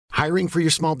Hiring for your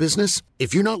small business?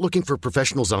 If you're not looking for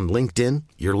professionals on LinkedIn,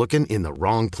 you're looking in the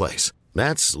wrong place.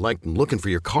 That's like looking for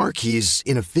your car keys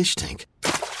in a fish tank.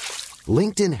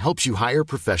 LinkedIn helps you hire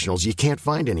professionals you can't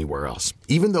find anywhere else,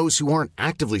 even those who aren't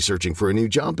actively searching for a new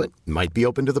job but might be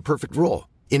open to the perfect role.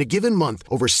 In a given month,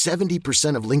 over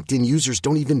 70% of LinkedIn users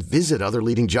don't even visit other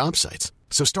leading job sites.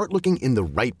 So start looking in the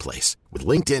right place. With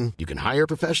LinkedIn, you can hire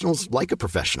professionals like a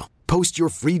professional. Post your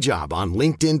free job on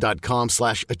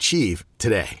linkedin.com/achieve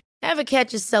today. Ever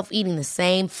catch yourself eating the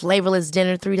same flavorless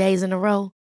dinner 3 days in a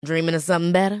row? Dreaming of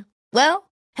something better?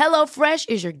 Well, HelloFresh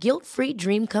is your guilt-free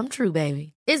dream come true,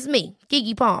 baby. It's me,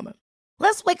 Keke Palmer.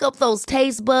 Let's wake up those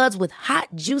taste buds with hot,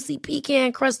 juicy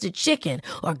pecan-crusted chicken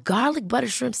or garlic butter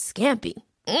shrimp scampi.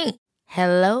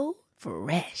 Hello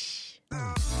Fresh.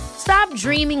 Stop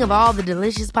dreaming of all the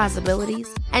delicious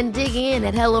possibilities and dig in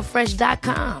at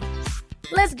HelloFresh.com.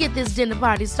 Let's get this dinner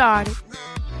party started.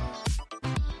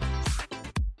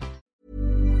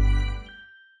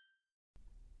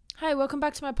 Hi, welcome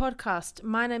back to my podcast.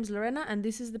 My name's Lorena and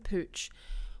this is The Pooch.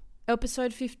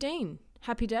 Episode 15.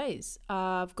 Happy days.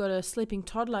 I've got a sleeping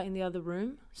toddler in the other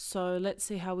room, so let's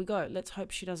see how we go. Let's hope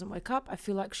she doesn't wake up. I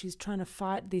feel like she's trying to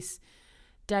fight this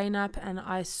day nap, and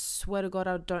I swear to God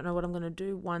I don't know what I'm going to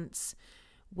do once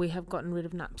we have gotten rid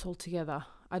of naps altogether.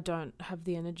 I don't have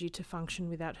the energy to function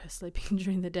without her sleeping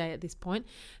during the day at this point,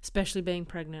 especially being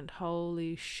pregnant.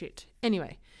 Holy shit.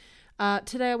 Anyway,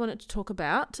 today I wanted to talk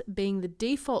about being the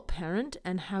default parent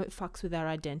and how it fucks with our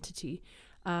identity.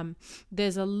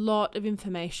 There's a lot of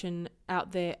information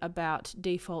out there about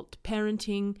default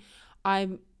parenting.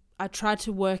 I tried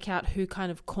to work out who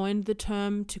kind of coined the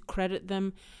term to credit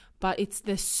them, but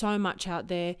there's so much out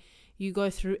there. You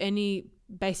go through any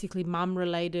basically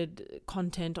mum-related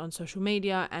content on social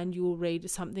media and you will read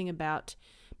something about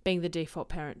being the default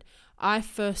parent. I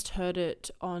first heard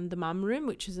it on The Mum Room,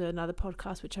 which is another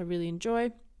podcast which I really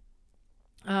enjoy.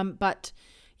 But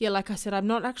yeah, like I said, I'm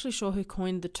not actually sure who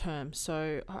coined the term,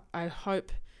 so I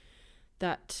hope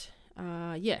that,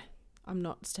 I'm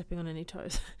not stepping on any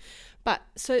toes. But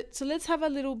so let's have a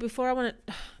little, before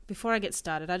I get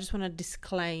started, I just want to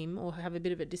disclaim or have a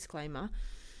bit of a disclaimer.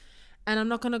 And I'm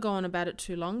not going to go on about it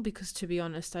too long because, to be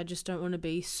honest, I just don't want to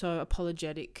be so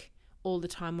apologetic all the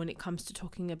time when it comes to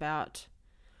talking about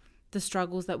the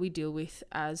struggles that we deal with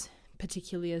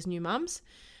particularly as new mums.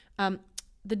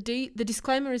 The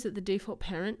disclaimer is that the default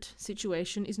parent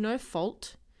situation is no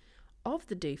fault of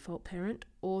the default parent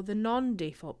or the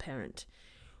non-default parent.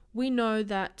 We know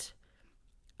that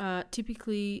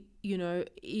typically,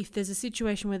 if there's a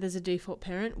situation where there's a default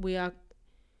parent, we are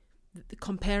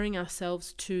comparing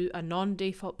ourselves to a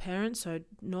non-default parent. So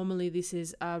normally this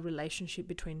is a relationship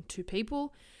between two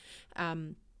people.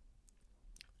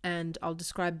 And I'll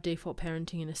describe default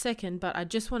parenting in a second, but I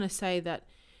just want to say that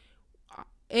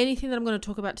anything that I'm going to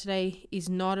talk about today is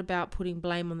not about putting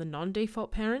blame on the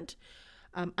non-default parent.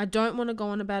 I don't want to go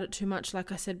on about it too much,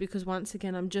 like I said, because once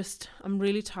again, I'm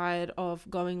really tired of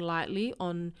going lightly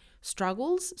on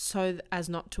struggles so as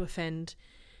not to offend,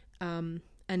 and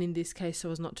in this case,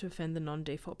 so as not to offend the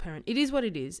non-default parent. It is what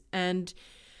it is. And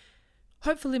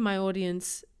hopefully my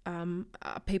audience are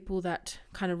people that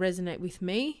kind of resonate with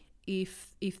me.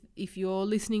 If you're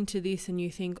listening to this and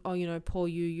you think, oh, poor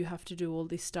you have to do all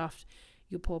this stuff,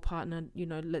 your poor partner,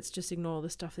 let's just ignore all the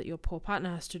stuff that your poor partner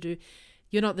has to do.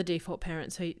 You're not the default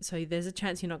parent, so there's a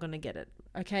chance you're not going to get it.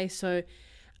 Okay, so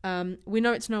we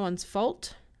know it's no one's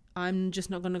fault. I'm just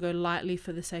not going to go lightly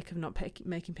for the sake of not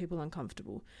making people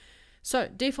uncomfortable. So,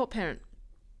 default parent.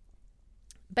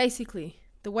 Basically,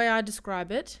 the way I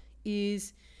describe it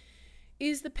is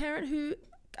the parent who,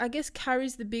 I guess,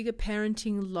 carries the bigger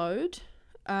parenting load,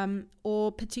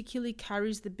 or particularly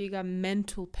carries the bigger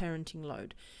mental parenting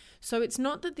load. So it's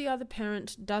not that the other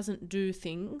parent doesn't do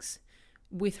things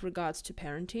with regards to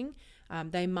parenting.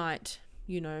 They might,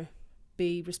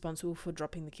 be responsible for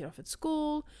dropping the kid off at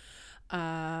school,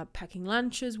 packing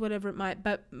lunches, whatever it might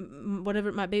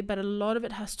be. But a lot of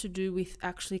it has to do with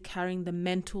actually carrying the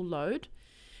mental load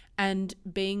and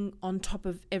being on top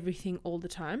of everything all the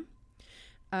time.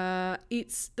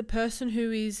 It's the person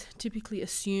who is typically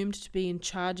assumed to be in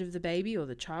charge of the baby or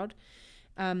the child,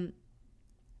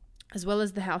 as well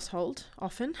as the household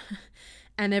often,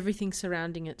 and everything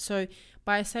surrounding it. So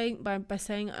by saying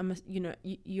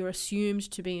you're assumed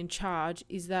to be in charge,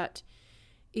 is that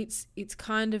it's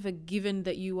kind of a given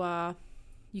that you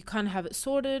kind of have it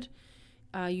sorted,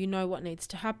 you know what needs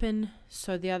to happen,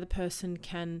 so the other person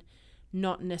can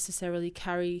not necessarily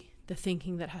carry the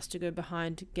thinking that has to go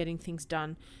behind getting things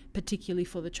done, particularly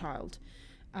for the child.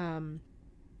 And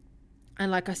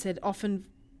like I said, often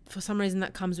for some reason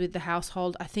that comes with the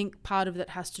household. I think part of that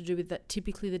has to do with that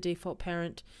typically the default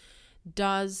parent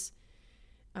does,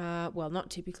 not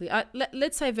typically,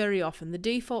 let's say very often, the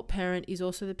default parent is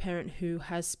also the parent who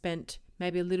has spent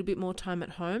maybe a little bit more time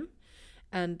at home.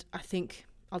 And I think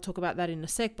I'll talk about that in a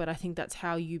sec, but I think that's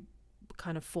how you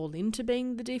kind of fall into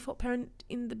being the default parent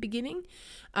in the beginning.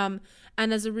 And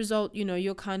as a result,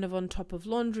 you're kind of on top of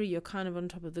laundry, you're kind of on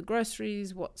top of the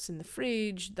groceries, what's in the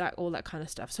fridge, that all that kind of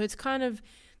stuff. So it's kind of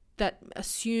that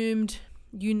assumed,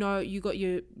 you got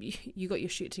your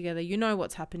shit together, you know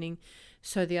what's happening,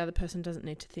 so the other person doesn't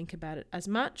need to think about it as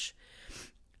much.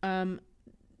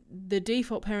 The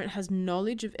default parent has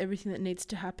knowledge of everything that needs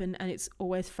to happen, and it's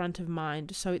always front of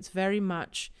mind. So it's very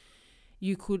much,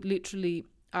 you could literally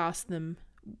ask them,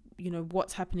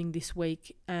 what's happening this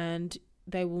week, and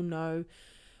they will know,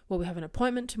 well, we have an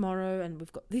appointment tomorrow and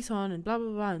we've got this on and blah,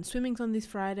 blah, blah, and swimming's on this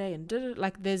Friday, and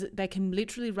they can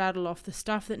literally rattle off the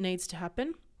stuff that needs to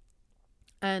happen.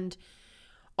 And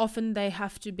often they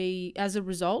have to be, as a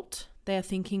result, they are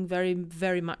thinking very,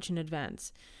 very much in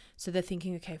advance. So they're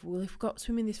thinking, okay, well, if we've got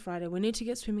swimming this Friday, we need to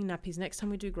get swimming nappies next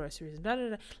time we do groceries, and blah, blah,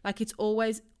 blah. Like, it's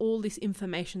always all this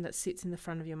information that sits in the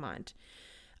front of your mind.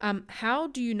 How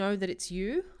do you know that it's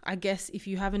you? I guess if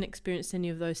you haven't experienced any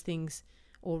of those things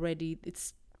already,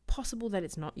 it's possible that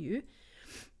it's not you.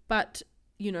 But,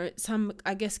 some,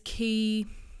 I guess, key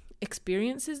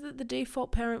experiences that the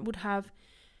default parent would have,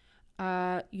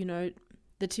 the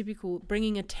typical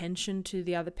bringing attention to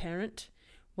the other parent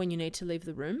when you need to leave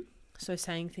the room. So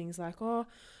saying things like, oh,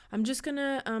 I'm just going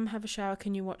to have a shower.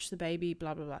 Can you watch the baby?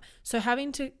 Blah, blah, blah. So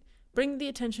having to bring the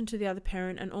attention to the other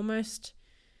parent and almost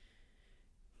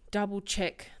double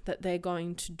check that they're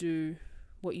going to do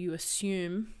what you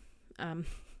assume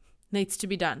needs to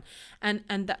be done. And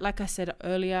that, like I said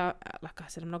earlier,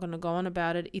 I'm not going to go on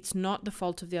about it. It's not the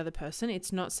fault of the other person.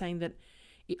 It's not saying that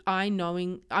I'm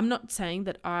not saying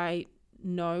that I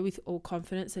know with all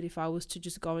confidence that if I was to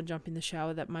just go and jump in the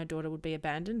shower that my daughter would be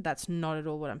abandoned. That's not at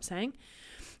all what I'm saying.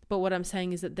 But what I'm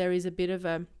saying is that there is a bit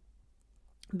of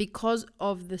because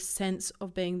of the sense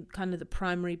of being kind of the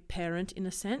primary parent in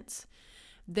a sense,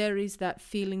 there is that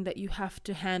feeling that you have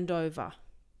to hand over.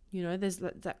 There's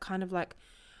that kind of like,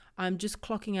 I'm just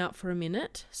clocking out for a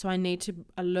minute, so I need to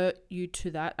alert you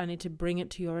to that. I need to bring it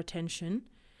to your attention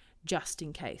just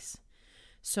in case.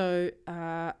 So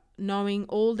knowing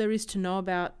all there is to know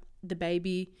about the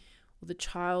baby or the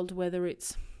child, whether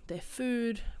it's their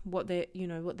food, what they're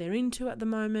into at the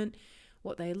moment,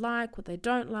 what they like, what they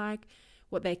don't like,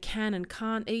 what they can and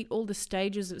can't eat, all the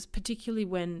stages, particularly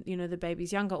when, the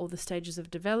baby's younger, all the stages of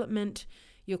development,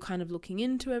 you're kind of looking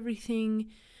into everything,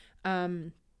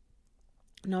 knowing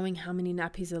how many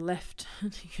nappies are left,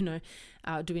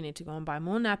 do we need to go and buy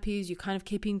more nappies? You're kind of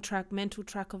keeping mental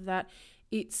track of that.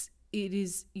 It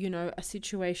is, a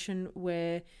situation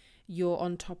where you're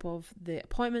on top of the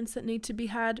appointments that need to be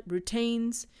had,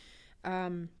 routines,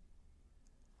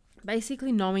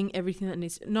 basically knowing everything that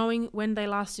needs, knowing when they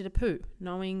last did a poo,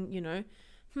 knowing, their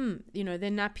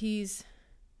nappies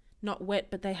not wet,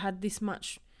 but they had this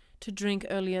much to drink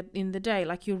earlier in the day.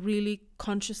 Like, you're really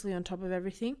consciously on top of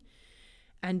everything,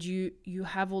 and you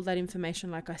have all that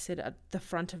information, like I said, at the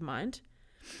front of mind.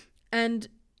 And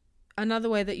another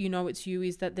way that it's you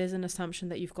is that there's an assumption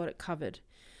that you've got it covered.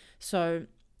 So,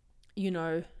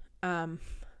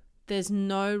 there's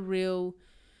no real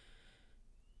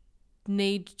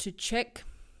need to check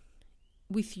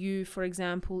with you, for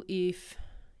example, if,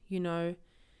 I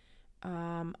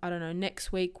don't know,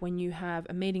 next week when you have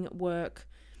a meeting at work,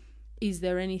 is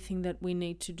there anything that we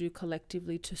need to do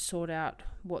collectively to sort out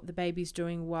what the baby's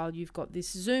doing while you've got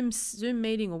this Zoom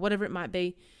meeting or whatever it might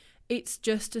be? It's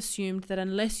just assumed that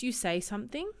unless you say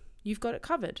something, you've got it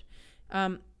covered.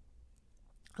 A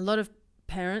lot of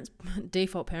parents,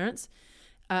 default parents,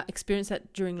 experienced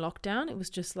that during lockdown. It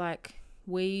was just like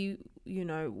we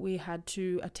had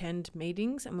to attend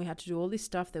meetings and we had to do all this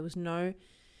stuff. There was no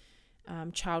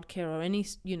childcare or any,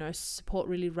 support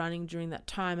really running during that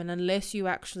time. And unless you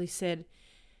actually said,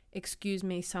 excuse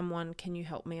me, someone, can you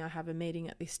help me? I have a meeting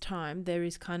at this time. There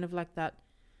is kind of like that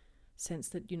sense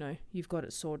that, you've got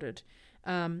it sorted.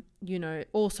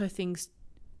 Also things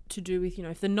to do with,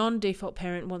 if the non-default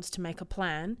parent wants to make a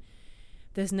plan,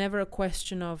 there's never a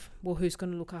question of, well, who's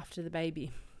going to look after the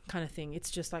baby kind of thing.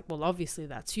 It's just like, well, obviously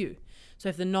that's you. So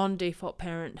if the non-default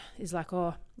parent is like,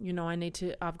 oh,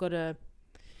 I've got to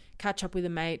catch up with a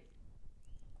mate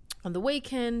on the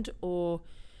weekend, or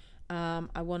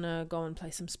I want to go and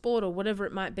play some sport or whatever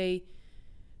it might be,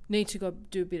 need to go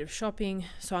do a bit of shopping,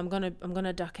 so I'm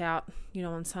gonna duck out,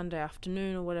 on Sunday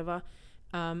afternoon or whatever.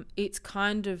 It's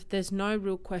kind of, there's no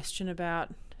real question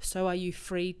about so are you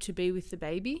free to be with the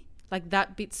baby? Like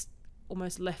that bit's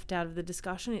almost left out of the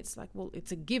discussion. It's like, well,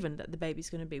 it's a given that the baby's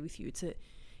going to be with you.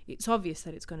 It's obvious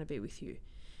that it's going to be with you.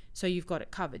 So you've got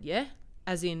it covered, yeah?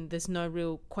 As in there's no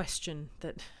real question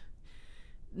that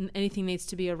anything needs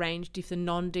to be arranged if the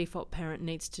non-default parent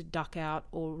needs to duck out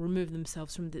or remove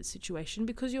themselves from the situation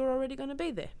because you're already going to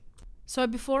be there. So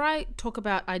before I talk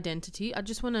about identity, I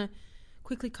just want to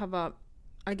quickly cover,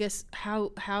 I guess,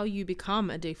 how you become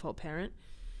a default parent.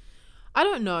 I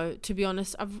don't know, to be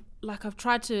honest. I've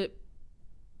tried to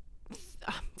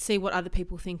see what other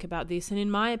people think about this, and in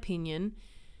my opinion,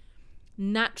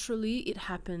 naturally it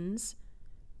happens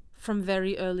from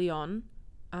very early on.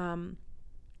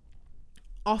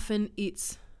 Often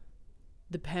it's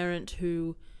the parent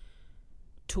who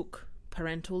took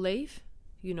parental leave,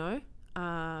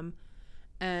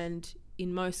 and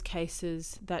in most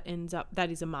cases that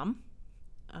is a mum,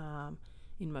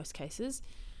 in most cases.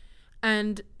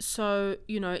 And so,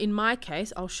 in my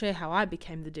case, I'll share how I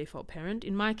became the default parent.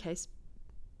 In my case,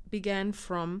 began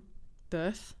from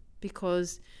birth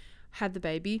because I had the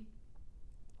baby.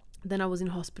 Then I was in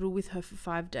hospital with her for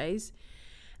 5 days.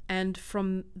 And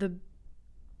from the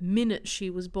minute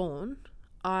she was born,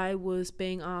 I was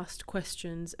being asked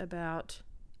questions about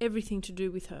everything to do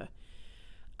with her.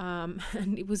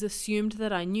 And it was assumed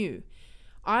that I knew.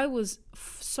 I was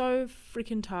so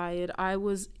freaking tired. I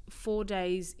was 4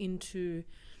 days into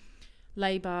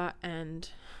labor and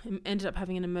ended up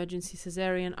having an emergency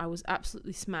cesarean. I was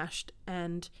absolutely smashed.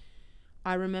 And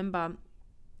I remember,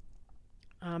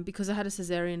 because I had a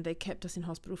cesarean, they kept us in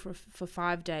hospital for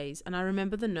 5 days. And I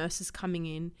remember the nurses coming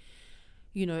in,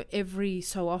 every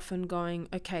so often going,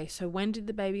 okay, so when did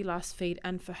the baby last feed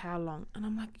and for how long? And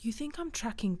I'm like, you think I'm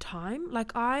tracking time?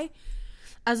 Like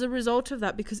as a result of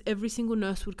that, because every single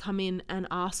nurse would come in and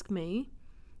ask me,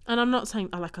 and I'm not saying,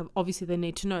 obviously they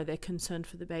need to know, they're concerned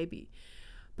for the baby,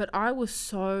 but I was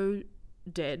so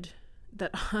dead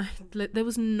that there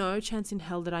was no chance in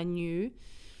hell that I knew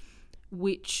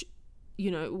which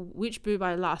boob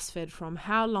I last fed from,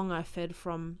 how long I fed,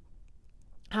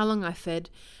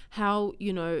 how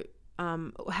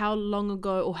long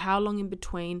ago or how long in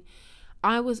between.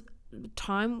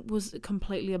 Time was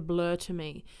completely a blur to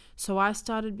me. So I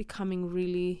started becoming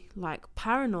really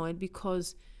paranoid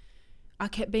because I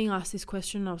kept being asked this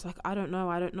question and I was like, I don't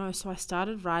know. So I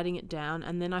started writing it down,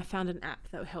 and then I found an app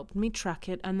that helped me track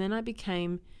it, and then I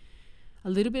became a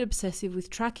little bit obsessive with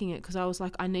tracking it because I was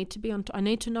like, I need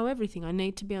to know everything. I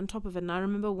need to be on top of it. And I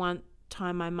remember one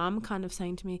time my mum kind of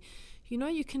saying to me,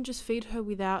 you can just feed her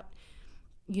without,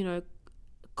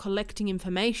 collecting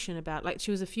information about, she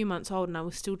was a few months old and I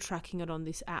was still tracking it on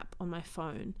this app on my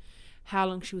phone, how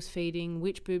long she was feeding,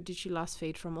 which boob did she last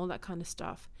feed from, all that kind of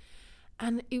stuff.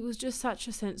 And it was just such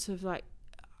a sense of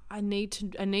I need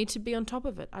to be on top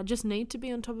of it. I just need to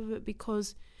be on top of it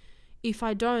because if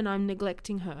I don't, I'm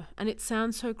neglecting her. And it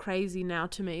sounds so crazy now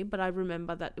to me, but I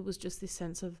remember that it was just this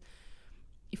sense of,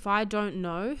 if I don't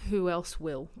know, who else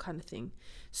will, kind of thing.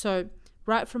 So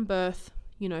right from birth,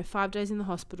 5 days in the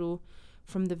hospital,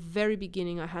 from the very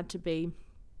beginning I had to be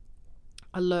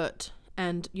alert.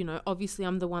 And, obviously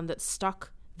I'm the one that's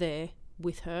stuck there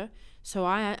with her. So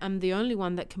I am the only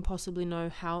one that can possibly know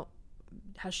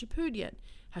has she pooed yet?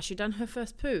 Has she done her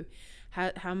first poo?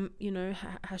 Has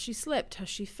she slept? Has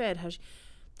she fed?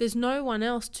 There's no one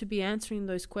else to be answering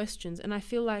those questions. And I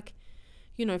feel like,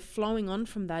 flowing on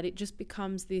from that, it just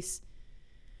becomes this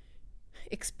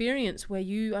experience where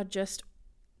you are just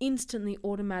instantly,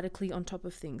 automatically on top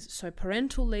of things. So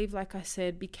parental leave, like I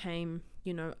said, became,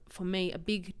 for me, a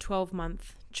big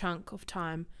 12-month chunk of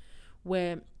time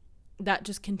where that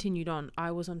just continued on.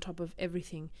 I was on top of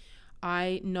everything.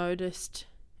 I noticed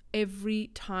every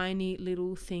tiny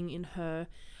little thing in her.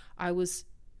 I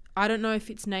don't know if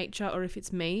it's nature or if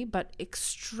it's me, but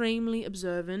extremely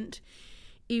observant.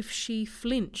 If she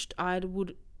flinched, I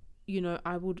would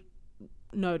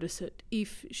notice it.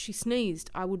 If she sneezed,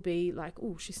 I would be like,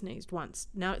 oh, she sneezed once.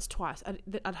 Now it's twice.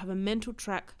 I'd have a mental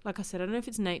track. Like I said, I don't know if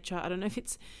it's nature. I don't know if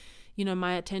it's,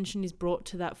 my attention is brought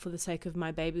to that for the sake of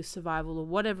my baby's survival or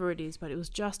whatever it is, but it was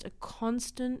just a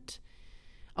constant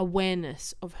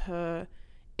awareness of her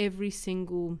every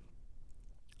single,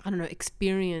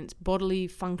 experience, bodily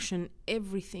function,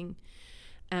 everything.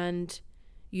 And,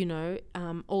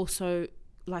 also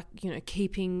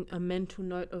keeping a mental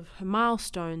note of her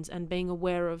milestones and being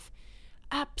aware of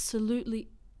absolutely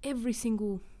every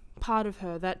single part of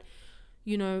her that,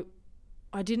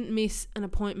 I didn't miss an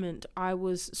appointment. I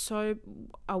was so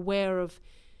aware of,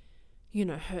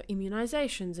 her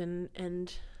immunizations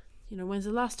and when's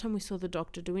the last time we saw the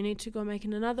doctor? Do we need to go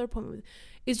making another appointment?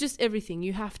 It's just everything.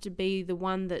 You have to be the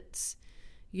one that's,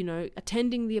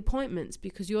 attending the appointments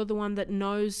because you're the one that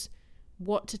knows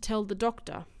what to tell the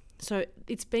doctor. So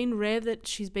it's been rare that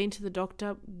she's been to the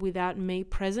doctor without me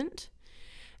present.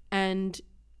 And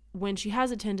when she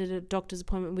has attended a doctor's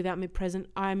appointment without me present,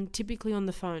 I'm typically on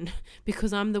the phone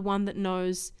because I'm the one that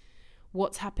knows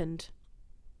what's happened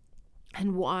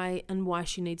and why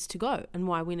she needs to go and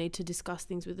why we need to discuss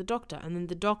things with the doctor. And then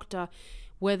the doctor,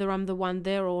 whether I'm the one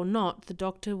there or not, the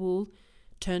doctor will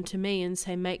turn to me and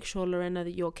say, make sure, Lorena,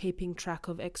 that you're keeping track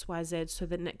of XYZ so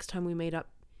that next time we meet up,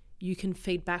 you can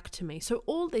feed back to me. So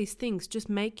all these things just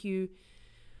make you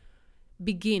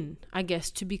begin, I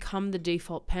guess, to become the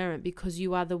default parent because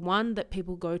you are the one that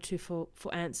people go to for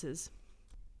answers.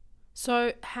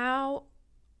 So how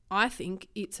I think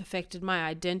it's affected my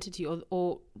identity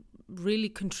or really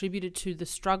contributed to the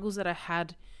struggles that I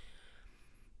had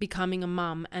becoming a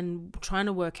mum and trying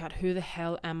to work out who the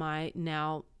hell am I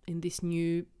now in this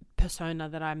new persona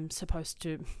that I'm supposed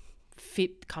to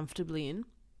fit comfortably in,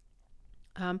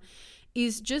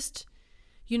 is just,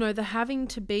 the having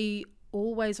to be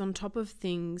always on top of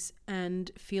things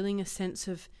and feeling a sense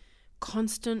of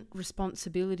constant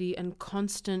responsibility and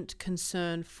constant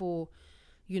concern for,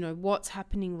 what's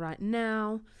happening right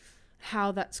now,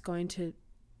 how that's going to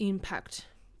impact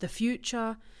the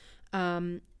future.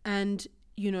 And,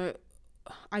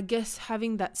 I guess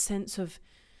having that sense of,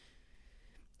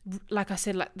 like I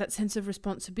said, like that sense of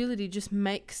responsibility just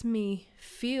makes me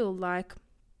feel like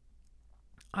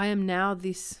I am now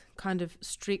this kind of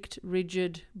strict,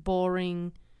 rigid,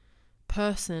 boring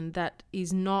person that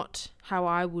is not how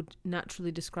I would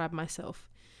naturally describe myself.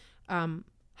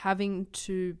 Having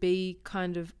to be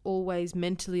kind of always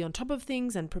mentally on top of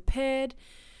things and prepared,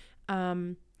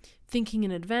 thinking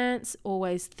in advance,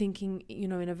 always thinking,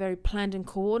 in a very planned and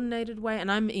coordinated way.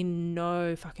 And I'm in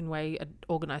no fucking way an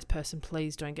organized person,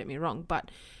 please don't get me wrong.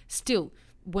 But still,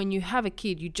 when you have a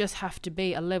kid, you just have to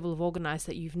be a level of organized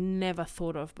that you've never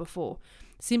thought of before.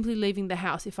 Simply leaving the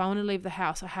house. If I want to leave the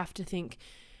house, I have to think,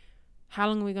 how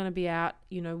long are we going to be out?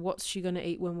 What's she going to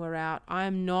eat when we're out? I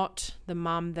am not the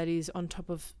mum that is on top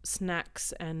of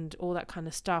snacks and all that kind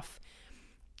of stuff.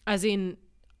 As in,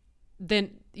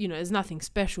 then, there's nothing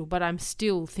special, but I'm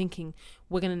still thinking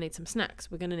we're going to need some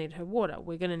snacks. We're going to need her water.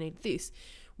 We're going to need this.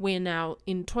 We're now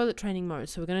in toilet training mode,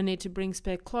 so we're going to need to bring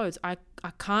spare clothes. I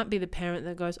can't be the parent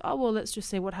that goes, oh, well, let's just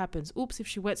see what happens. Oops, if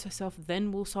she wets herself,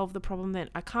 then we'll solve the problem then.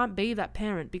 I can't be that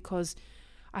parent because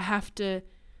I have to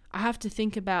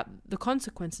think about the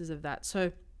consequences of that.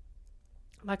 So,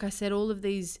 like I said, all of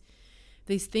these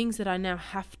things that I now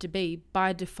have to be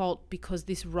by default because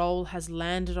this role has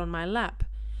landed on my lap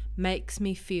makes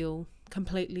me feel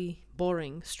completely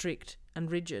boring, strict,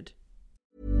 and rigid.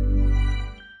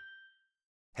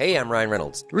 Hey, I'm Ryan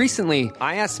Reynolds. Recently,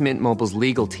 I asked Mint Mobile's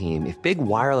legal team if big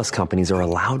wireless companies are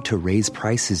allowed to raise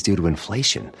prices due to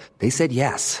inflation. They said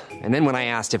yes. And then when I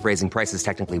asked if raising prices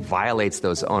technically violates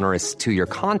those onerous 2-year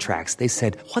contracts, they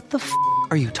said, what the f***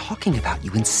 are you talking about,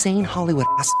 you insane Hollywood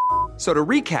ass f- So to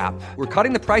recap, we're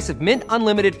cutting the price of Mint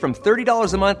Unlimited from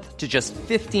 $30 a month to just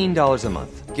 $15 a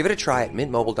month. Give it a try at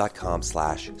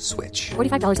mintmobile.com/switch.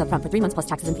 $45 up front for 3 months plus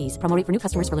taxes and fees. Promo rate for new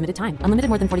customers for limited time. Unlimited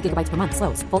more than 40 gigabytes per month.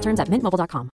 Slows full terms at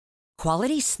mintmobile.com.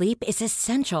 Quality sleep is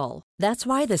essential. That's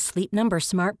why the Sleep Number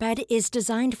Smart Bed is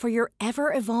designed for your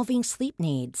ever-evolving sleep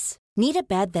needs. Need a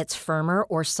bed that's firmer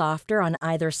or softer on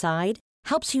either side?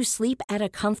 Helps you sleep at a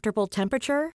comfortable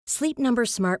temperature? Sleep Number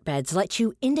Smart Beds let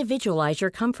you individualize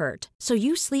your comfort so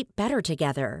you sleep better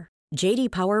together. J.D.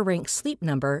 Power ranks Sleep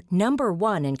Number number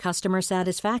 1 in customer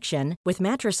satisfaction with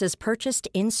mattresses purchased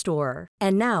in-store.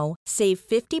 And now, save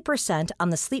 50% on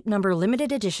the Sleep Number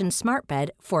Limited Edition Smart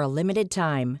Bed for a limited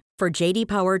time. For J.D.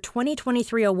 Power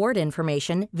 2023 award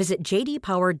information, visit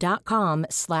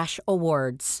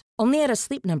jdpower.com/awards. Only at a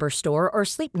Sleep Number store or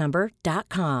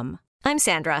sleepnumber.com. I'm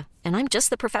Sandra, and I'm just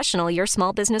the professional your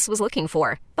small business was looking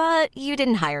for. But you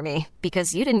didn't hire me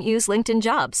because you didn't use LinkedIn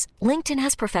Jobs. LinkedIn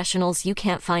has professionals you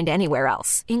can't find anywhere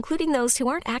else, including those who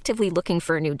aren't actively looking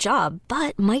for a new job,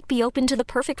 but might be open to the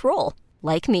perfect role,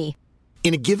 like me.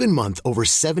 In a given month, over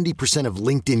 70% of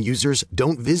LinkedIn users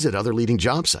don't visit other leading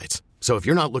job sites. So if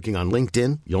you're not looking on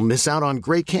LinkedIn, you'll miss out on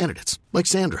great candidates like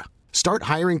Sandra. Start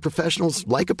hiring professionals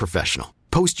like a professional.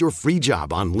 Post your free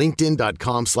job on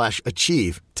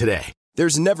linkedin.com/achieve today.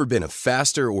 There's never been a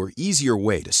faster or easier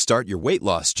way to start your weight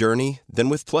loss journey than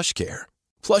with PlushCare.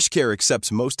 PlushCare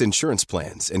accepts most insurance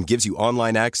plans and gives you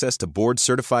online access to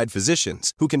board-certified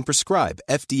physicians who can prescribe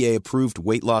FDA-approved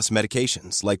weight loss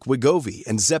medications like Wegovy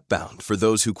and Zepbound for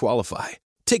those who qualify.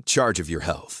 Take charge of your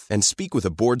health and speak with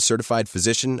a board-certified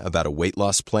physician about a weight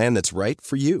loss plan that's right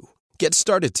for you. Get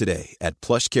started today at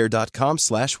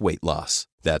plushcare.com/weight loss.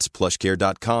 That's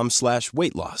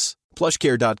plushcare.com/weight loss.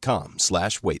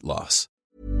 plushcare.com/weight-loss.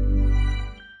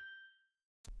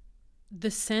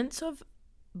 The sense of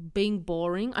being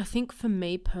boring, I think for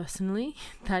me personally,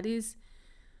 that is,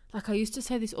 like I used to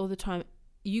say this all the time,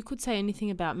 you could say anything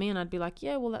about me and I'd be like,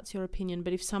 yeah, well, that's your opinion.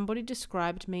 But if somebody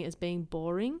described me as being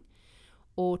boring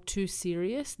or too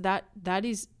serious, that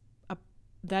is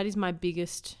my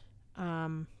biggest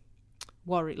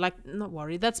worry. Like, not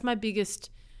worry, that's my biggest,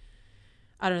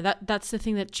 I don't know, that's the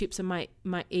thing that chips at my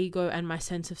ego and my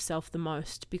sense of self the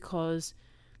most, because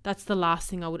that's the last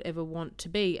thing I would ever want to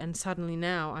be. And suddenly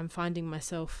now I'm finding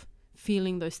myself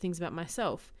feeling those things about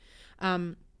myself.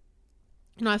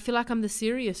 I feel like I'm the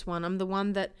serious one. I'm the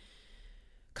one that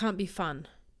can't be fun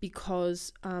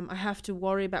because I have to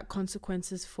worry about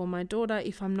consequences for my daughter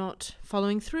if I'm not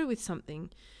following through with something,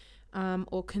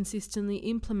 or consistently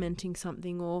implementing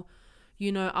something, or,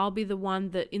 I'll be the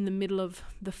one that in the middle of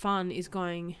the fun is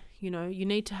going, you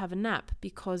need to have a nap,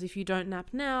 because if you don't nap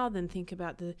now, then think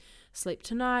about the sleep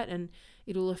tonight and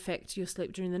it'll affect your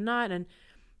sleep during the night. And,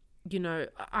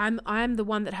 I'm the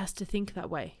one that has to think that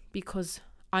way, because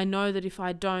I know that if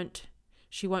I don't,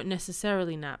 she won't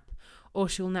necessarily nap, or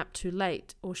she'll nap too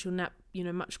late, or she'll nap,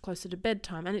 much closer to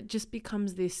bedtime. And it just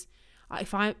becomes this,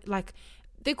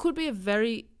 there could be a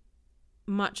very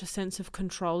much a sense of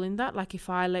control in that. Like if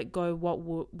I let go,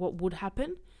 what would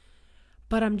happen?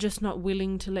 But I'm just not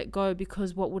willing to let go,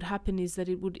 because what would happen is that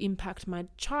it would impact my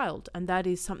child. And that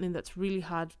is something that's really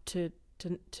hard to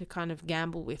kind of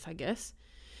gamble with, I guess.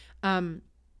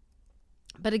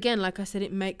 But again, like I said,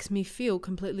 it makes me feel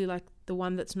completely like the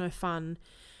one that's no fun,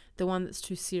 the one that's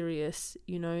too serious.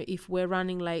 If we're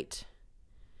running late,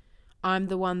 I'm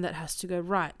the one that has to go,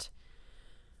 right,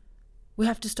 we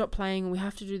have to stop playing, we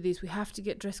have to do this, we have to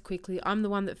get dressed quickly. I'm the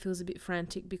one that feels a bit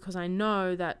frantic, because I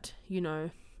know that,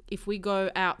 if we go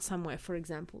out somewhere, for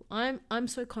example, I'm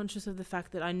so conscious of the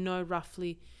fact that I know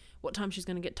roughly what time she's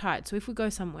going to get tired. So if we go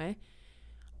somewhere,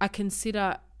 I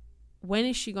consider, when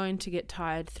is she going to get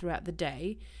tired throughout the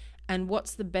day, and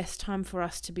what's the best time for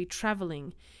us to be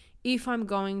traveling? If I'm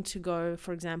going to go,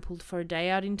 for example, for a day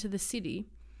out into the city,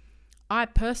 I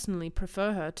personally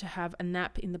prefer her to have a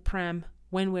nap in the pram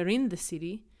when we're in the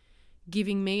city,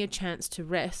 giving me a chance to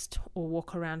rest or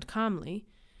walk around calmly,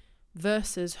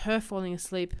 versus her falling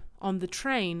asleep on the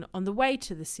train on the way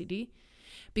to the city,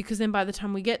 because then by the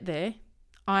time we get there,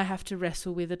 I have to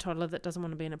wrestle with a toddler that doesn't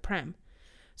want to be in a pram.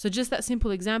 So just that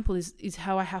simple example is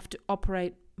how I have to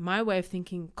operate my way of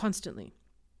thinking constantly.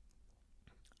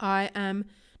 I am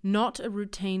not a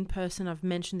routine person. I've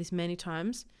mentioned this many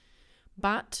times,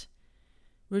 but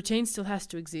routine still has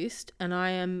to exist, and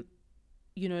I am,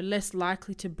 less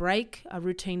likely to break a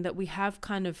routine that we have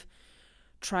kind of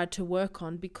tried to work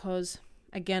on, because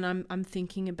again, I'm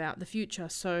thinking about the future.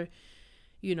 So,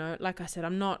 like I said,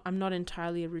 I'm not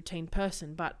entirely a routine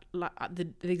person, but like the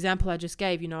example I just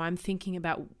gave, I'm thinking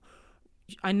about,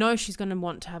 I know she's going to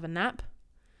want to have a nap,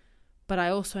 but I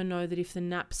also know that if the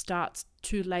nap starts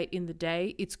too late in the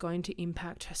day, it's going to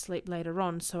impact her sleep later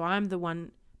on. So I'm the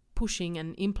one pushing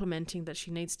and implementing that she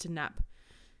needs to nap,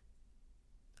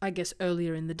 I guess,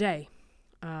 earlier in the day.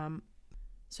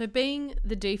 So being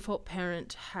the default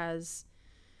parent has,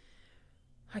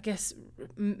 I guess,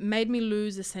 made me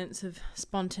lose a sense of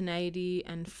spontaneity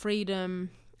and freedom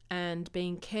and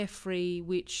being carefree,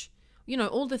 which,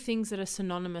 all the things that are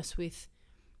synonymous with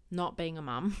not being a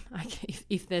mum,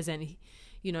 if there's any,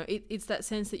 it's that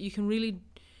sense that you can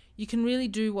really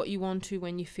do what you want to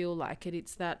when you feel like it.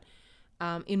 It's that,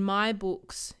 in my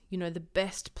books, the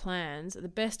best plans, the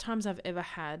best times I've ever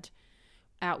had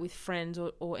out with friends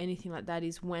or anything like that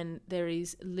is when there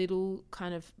is little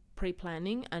kind of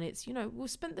pre-planning, and it's, we'll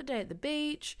spend the day at the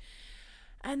beach,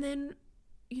 and then,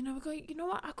 we go,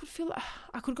 what, I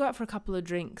could go out for a couple of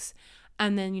drinks,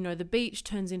 and then, the beach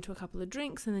turns into a couple of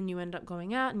drinks, and then you end up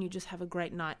going out and you just have a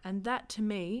great night. And that, to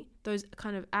me, those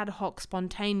kind of ad hoc,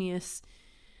 spontaneous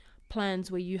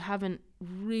plans where you haven't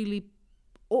really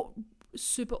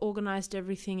super organized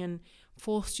everything and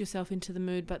forced yourself into the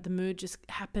mood, but the mood just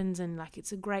happens, and like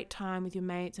it's a great time with your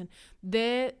mates, and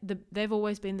they've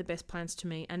always been the best plans to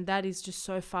me. And that is just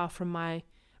so far from my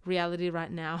reality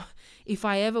right now. If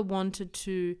I ever wanted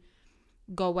to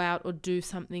go out or do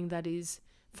something that is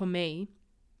for me,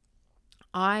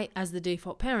 I, as the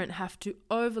default parent, have to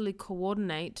overly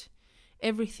coordinate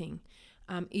everything.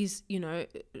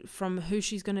 From who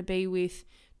she's going to be with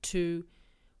to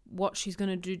what she's going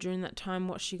to do during that time,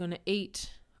 what she's going to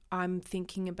eat. I'm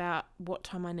thinking about what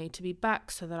time I need to be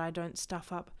back so that I don't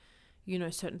stuff up,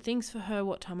 certain things for her,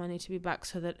 what time I need to be back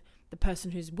so that the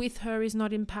person who's with her is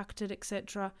not impacted,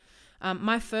 etc.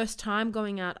 My first time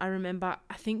going out, I remember,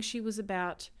 I think she was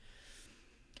about,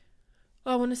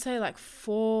 I want to say like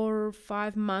 4 or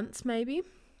 5 months maybe.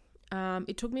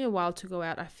 It took me a while to go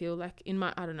out. I feel like in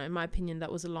my opinion,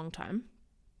 that was a long time.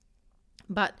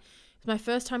 But it was my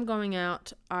first time going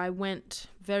out. I went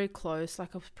very close, like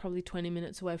I was probably 20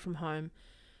 minutes away from home.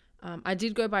 I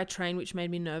did go by train, which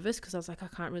made me nervous because I was like, I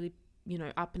can't really,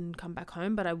 up and come back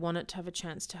home. But I wanted to have a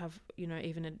chance to have,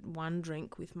 even one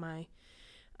drink with my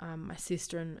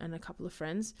sister and a couple of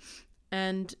friends.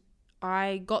 And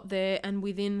I got there, and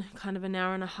within kind of an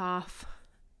hour and a half,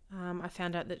 I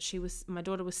found out that my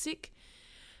daughter was sick.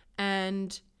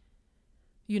 And,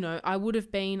 I would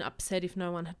have been upset if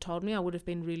no one had told me. I would have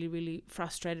been really, really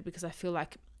frustrated because I feel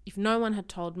like if no one had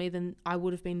told me, then I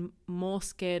would have been more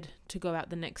scared to go out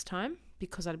the next time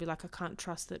because I'd be like, I can't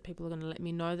trust that people are going to let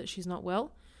me know that she's not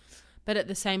well. But at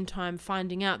the same time,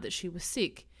 finding out that she was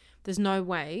sick, there's no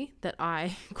way that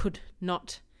I could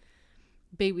not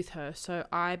be with her. So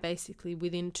I basically,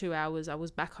 within 2 hours, I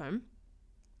was back home.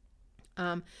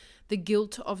 The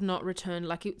guilt of not return,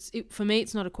 like for me,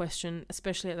 it's not a question,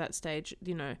 especially at that stage.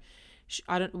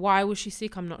 Why was she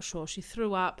sick? I'm not sure. She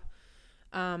threw up.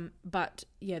 But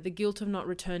yeah, the guilt of not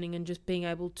returning and just being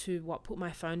able to put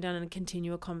my phone down and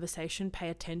continue a conversation, pay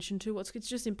attention to it's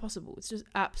just impossible. It's just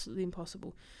absolutely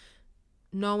impossible.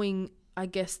 Knowing, I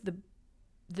guess,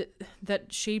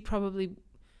 that she probably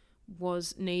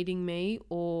was needing me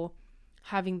or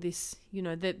having this,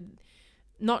 that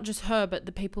not just her, but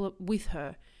the people with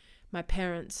her, my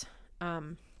parents,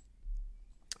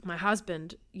 my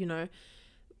husband,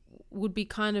 would be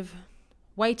kind of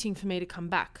waiting for me to come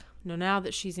back. Now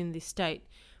that she's in this state,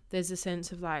 there's a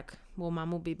sense of like, well,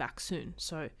 mum will be back soon.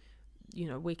 So,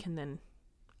 we can then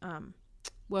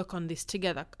work on this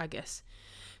together, I guess.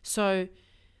 So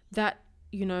that,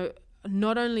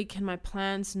 not only can my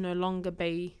plans no longer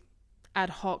be ad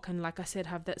hoc and, like I said,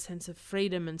 have that sense of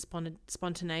freedom and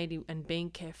spontaneity and being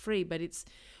carefree, but it's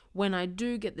when I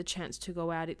do get the chance to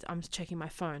go out, I'm checking my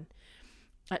phone.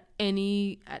 At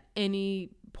any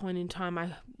point in time,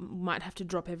 I might have to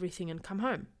drop everything and come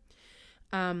home.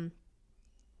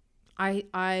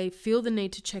 I feel the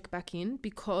need to check back in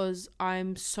because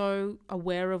I'm so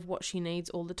aware of what she needs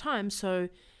all the time. So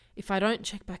if I don't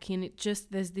check back in,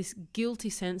 there's this guilty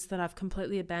sense that I've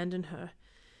completely abandoned her.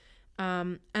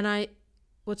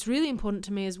 What's really important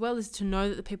to me as well is to know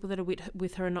that the people that are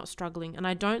with her are not struggling. And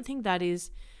I don't think that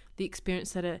is the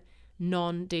experience that a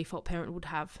non-default parent would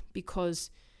have, because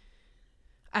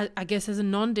I guess as a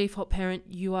non-default parent,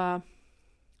 you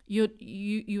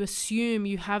assume,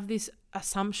 you have this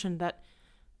assumption that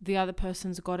the other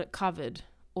person's got it covered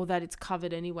or that it's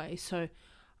covered anyway. So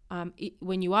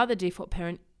when you are the default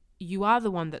parent, you are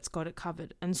the one that's got it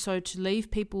covered. And so to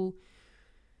leave people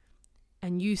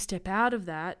and you step out of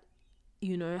that,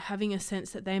 having a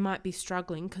sense that they might be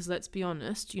struggling, because let's be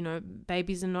honest,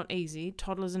 babies are not easy,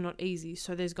 toddlers are not easy.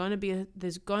 So there's going to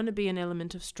be an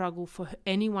element of struggle for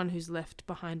anyone who's left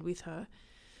behind with her,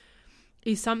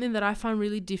 is something that I find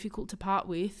really difficult to part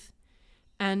with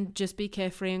and just be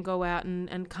carefree and go out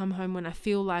and come home when I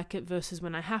feel like it versus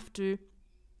when I have to.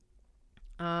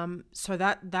 So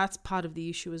that's part of the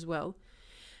issue as well.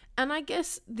 And I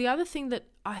guess the other thing that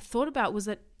I thought about was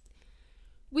that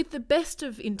with the best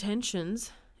of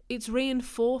intentions, it's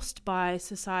reinforced by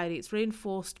society. It's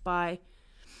reinforced by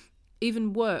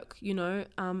even work,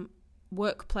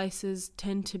 workplaces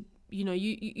tend to, you know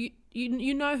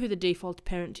who the default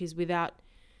parent is without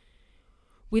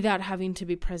having to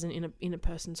be present in a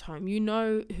person's home. You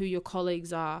know who your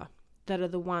colleagues are that are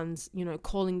the ones,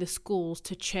 calling the schools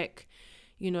to check,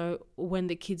 when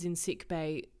the kid's in sick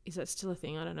bay. Is that still a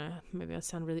thing? I don't know. Maybe I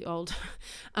sound really old.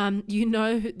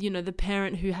 The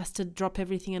parent who has to drop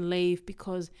everything and leave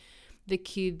because the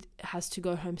kid has to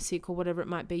go home sick or whatever it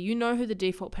might be. You know who the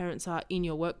default parents are in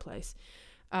your workplace.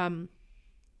 And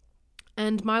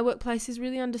my workplace is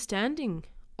really understanding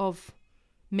of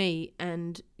me,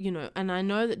 and I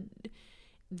know that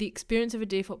the experience of a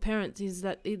default parent is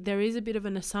that there is a bit of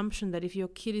an assumption that if your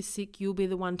kid is sick, you'll be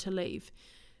the one to leave.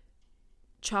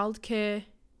 Childcare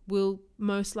will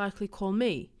most likely call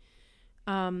me,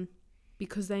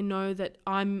 because they know that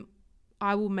I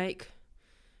will make.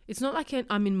 It's not like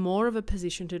I'm in more of a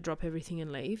position to drop everything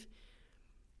and leave,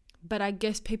 but I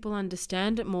guess people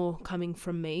understand it more coming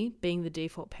from me being the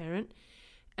default parent,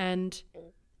 and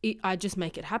I just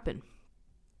make it happen.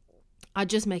 I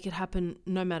just make it happen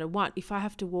no matter what. If I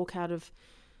have to walk out of,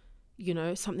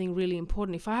 something really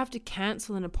important, if I have to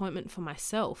cancel an appointment for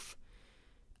myself,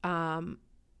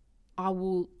 I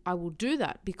will do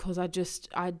that, because I just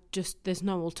there's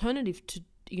no alternative to,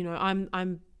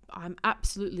 I'm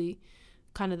absolutely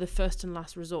kind of the first and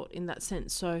last resort in that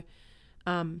sense. So,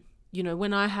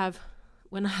 when I have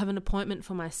an appointment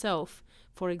for myself,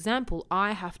 for example,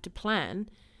 I have to plan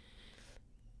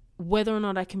whether or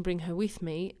not I can bring her with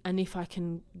me, and if I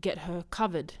can get her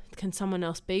covered. Can someone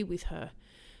else be with her?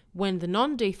 When the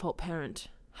non-default parent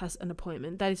has an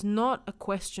appointment, that is not a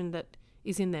question that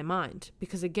is in their mind,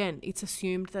 because again, it's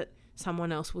assumed that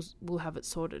someone else will have it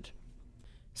sorted.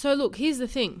 So look, here's the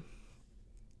thing.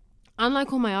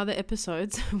 Unlike all my other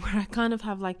episodes where I kind of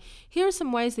have like, here are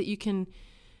some ways that you can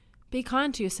be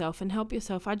kind to yourself and help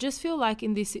yourself, I just feel like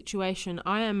in this situation,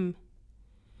 I am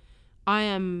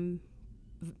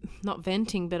not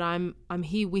venting, but I'm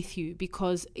here with you,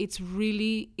 because it's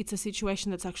a situation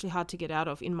that's actually hard to get out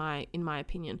of, in my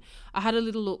opinion. I had a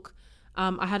little look.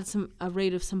 I had a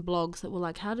read of some blogs that were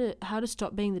like how to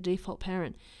stop being the default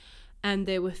parent, and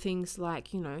there were things like,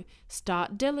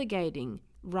 start delegating,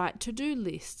 write to-do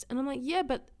lists, and I'm like, yeah,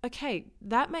 but okay,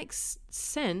 that makes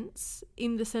sense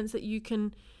in the sense that you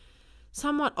can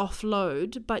somewhat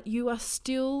offload, but you are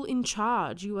still in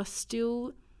charge. You are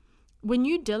still, when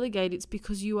you delegate, it's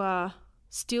because you are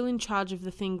still in charge of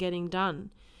the thing getting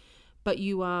done, but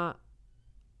you are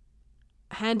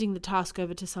handing the task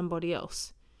over to somebody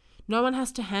else. No one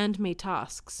has to hand me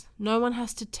tasks. No one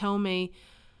has to tell me,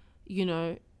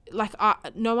 no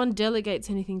one delegates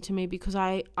anything to me, because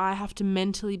I have to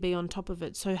mentally be on top of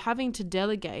it. So having to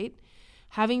delegate,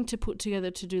 having to put together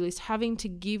a to-do list, having to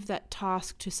give that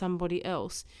task to somebody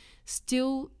else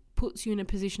still puts you in a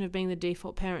position of being the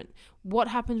default parent. What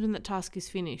happens when that task is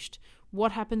finished?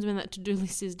 What happens when that to-do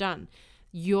list is done?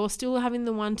 You're still having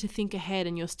the one to think ahead,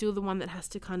 and you're still the one that has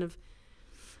to kind of,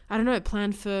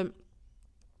 plan for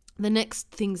the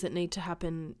next things that need to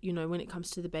happen, when it comes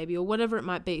to the baby or whatever it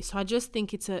might be. So I just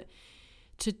think it's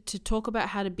to talk about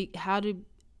how to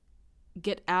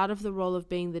get out of the role of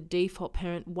being the default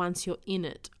parent once you're in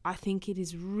it. I think it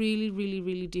is really, really,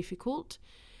 really difficult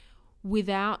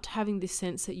without having this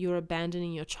sense that you're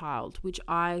abandoning your child, which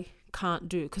I can't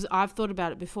do, because I've thought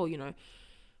about it before,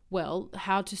 well,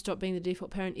 how to stop being the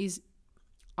default parent is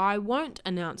I won't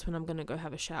announce when I'm going to go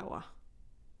have a shower.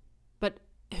 But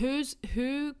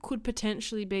who could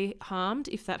potentially be harmed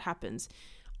if that happens?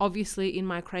 Obviously, in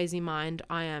my crazy mind,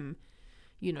 I am,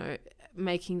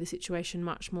 making the situation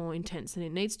much more intense than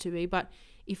it needs to be. But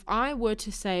if I were to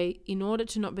say, in order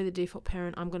to not be the default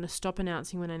parent, I'm going to stop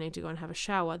announcing when I need to go and have a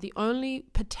shower, the only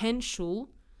potential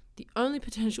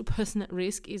person at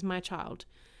risk is my child.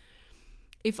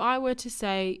 If I were to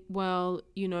say, well,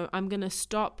 I'm going to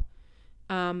stop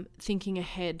thinking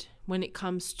ahead when it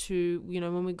comes to,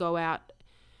 when we go out,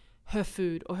 her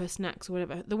food or her snacks or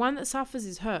whatever, the one that suffers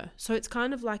is her. So it's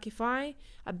kind of like, if I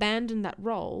abandon that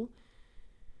role,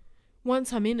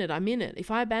 once I'm in it, I'm in it. If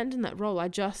I abandon that role, I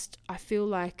feel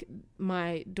like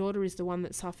my daughter is the one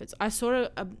that suffers. I saw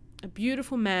a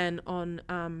beautiful man on,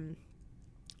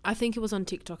 I think it was on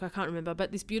TikTok, I can't remember,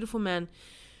 but this beautiful man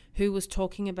who was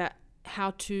talking about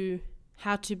how to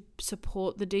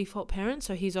support the default parent.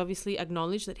 So he's obviously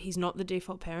acknowledged that he's not the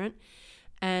default parent,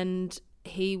 and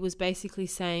he was basically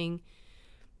saying,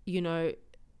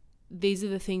 these are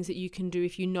the things that you can do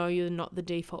if you're not the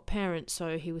default parent.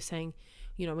 So he was saying,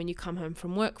 when you come home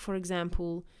from work, for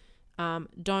example,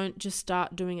 don't just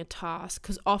start doing a task,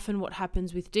 because often what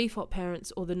happens with default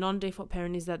parents or the non-default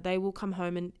parent is that they will come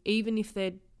home, and even if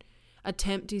their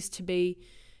attempt is to be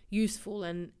useful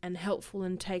and helpful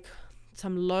and take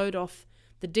some load off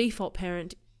the default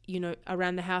parent,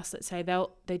 around the house, let's say,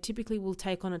 they typically will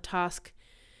take on a task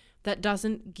that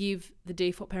doesn't give the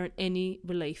default parent any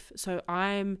relief. So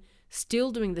I'm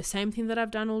still doing the same thing that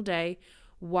I've done all day,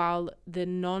 while the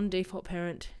non-default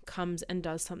parent comes and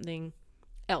does something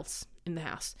else in the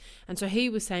house. And so he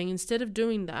was saying, instead of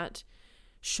doing that,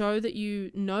 show that you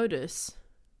notice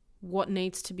what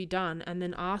needs to be done, and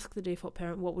then ask the default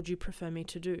parent, what would you prefer me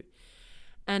to do?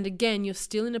 And again, you're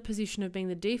still in a position of being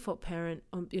the default parent.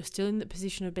 You're still in the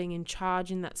position of being in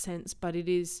charge in that sense, but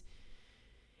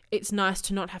it's nice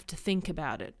to not have to think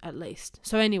about it, at least.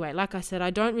 So anyway, like I said,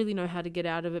 I don't really know how to get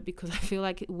out of it, because I feel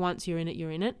like once you're in it, you're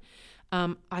in it.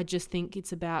 I just think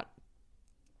it's about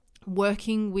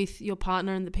working with your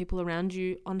partner and the people around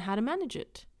you on how to manage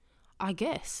it, I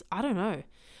guess. I don't know.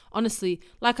 Honestly,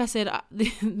 like I said,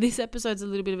 this episode's a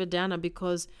little bit of a downer,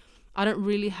 because I don't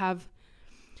really have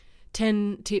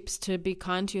 10 tips to be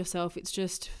kind to yourself. It's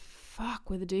just,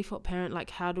 we're the default parent. Like,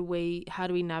 how do we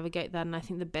navigate that? And I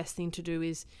think the best thing to do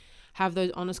is have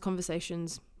those honest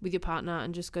conversations with your partner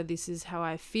and just go, this is how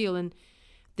I feel, and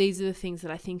these are the things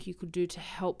that I think you could do to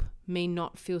help me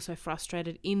not feel so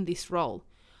frustrated in this role.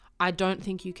 I don't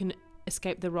think you can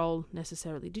escape the role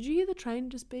necessarily. Did you hear the train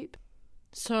just beep?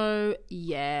 So,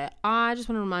 yeah, I just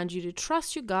want to remind you to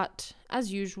trust your gut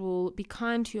as usual. Be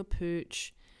kind to your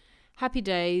pooch. Happy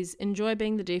days. Enjoy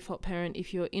being the default parent.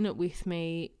 If you're in it with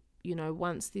me, you know,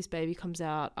 once this baby comes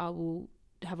out, I will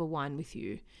have a wine with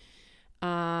you.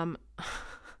 Have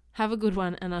a good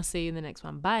one, and I'll see you in the next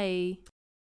one. Bye.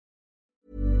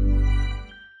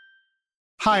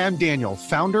 Hi, I'm Daniel,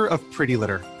 founder of Pretty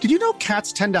Litter. Did you know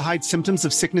cats tend to hide symptoms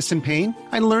of sickness and pain?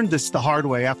 I learned this the hard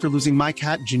way after losing my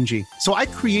cat, Gingy. So I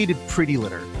created Pretty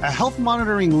Litter, a health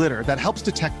monitoring litter that helps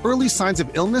detect early signs of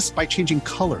illness by changing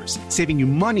colors, saving you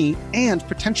money and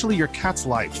potentially your cat's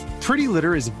life. Pretty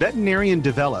Litter is veterinarian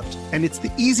developed, and it's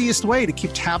the easiest way to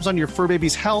keep tabs on your fur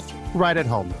baby's health right at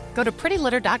home. Go to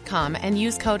prettylitter.com and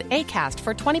use code ACAST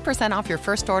for 20% off your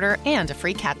first order and a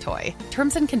free cat toy.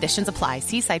 Terms and conditions apply.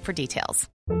 See site for details.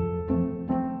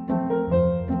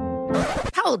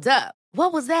 Hold up.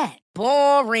 What was that?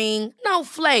 Boring. No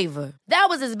flavor. That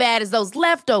was as bad as those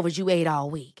leftovers you ate all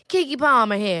week. Keke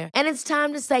Palmer here, and it's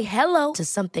time to say hello to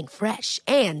something fresh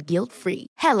and guilt-free.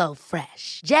 Hello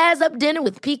Fresh. Jazz up dinner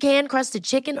with pecan-crusted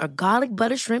chicken or garlic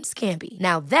butter shrimp scampi.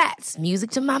 Now that's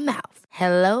music to my mouth.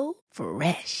 Hello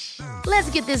Fresh. Let's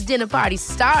get this dinner party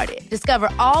started. Discover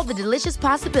all the delicious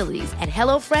possibilities at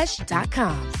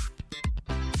hellofresh.com.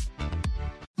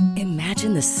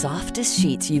 Imagine the softest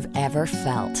sheets you've ever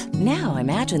felt. Now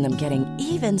imagine them getting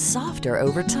even softer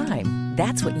over time.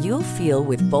 That's what you'll feel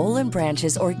with Boll &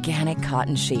 Branch's organic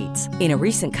cotton sheets. In a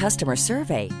recent customer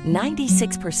survey,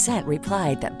 96%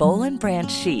 replied that Boll & Branch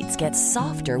sheets get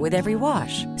softer with every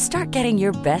wash. Start getting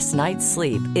your best night's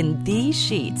sleep in these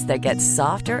sheets that get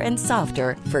softer and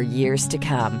softer for years to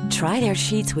come. Try their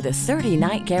sheets with a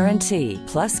 30-night guarantee.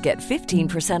 Plus, get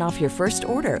 15% off your first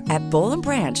order at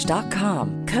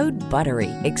bollandbranch.com. Code BUTTERY.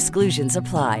 Exclusions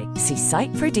apply. See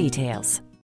site for details.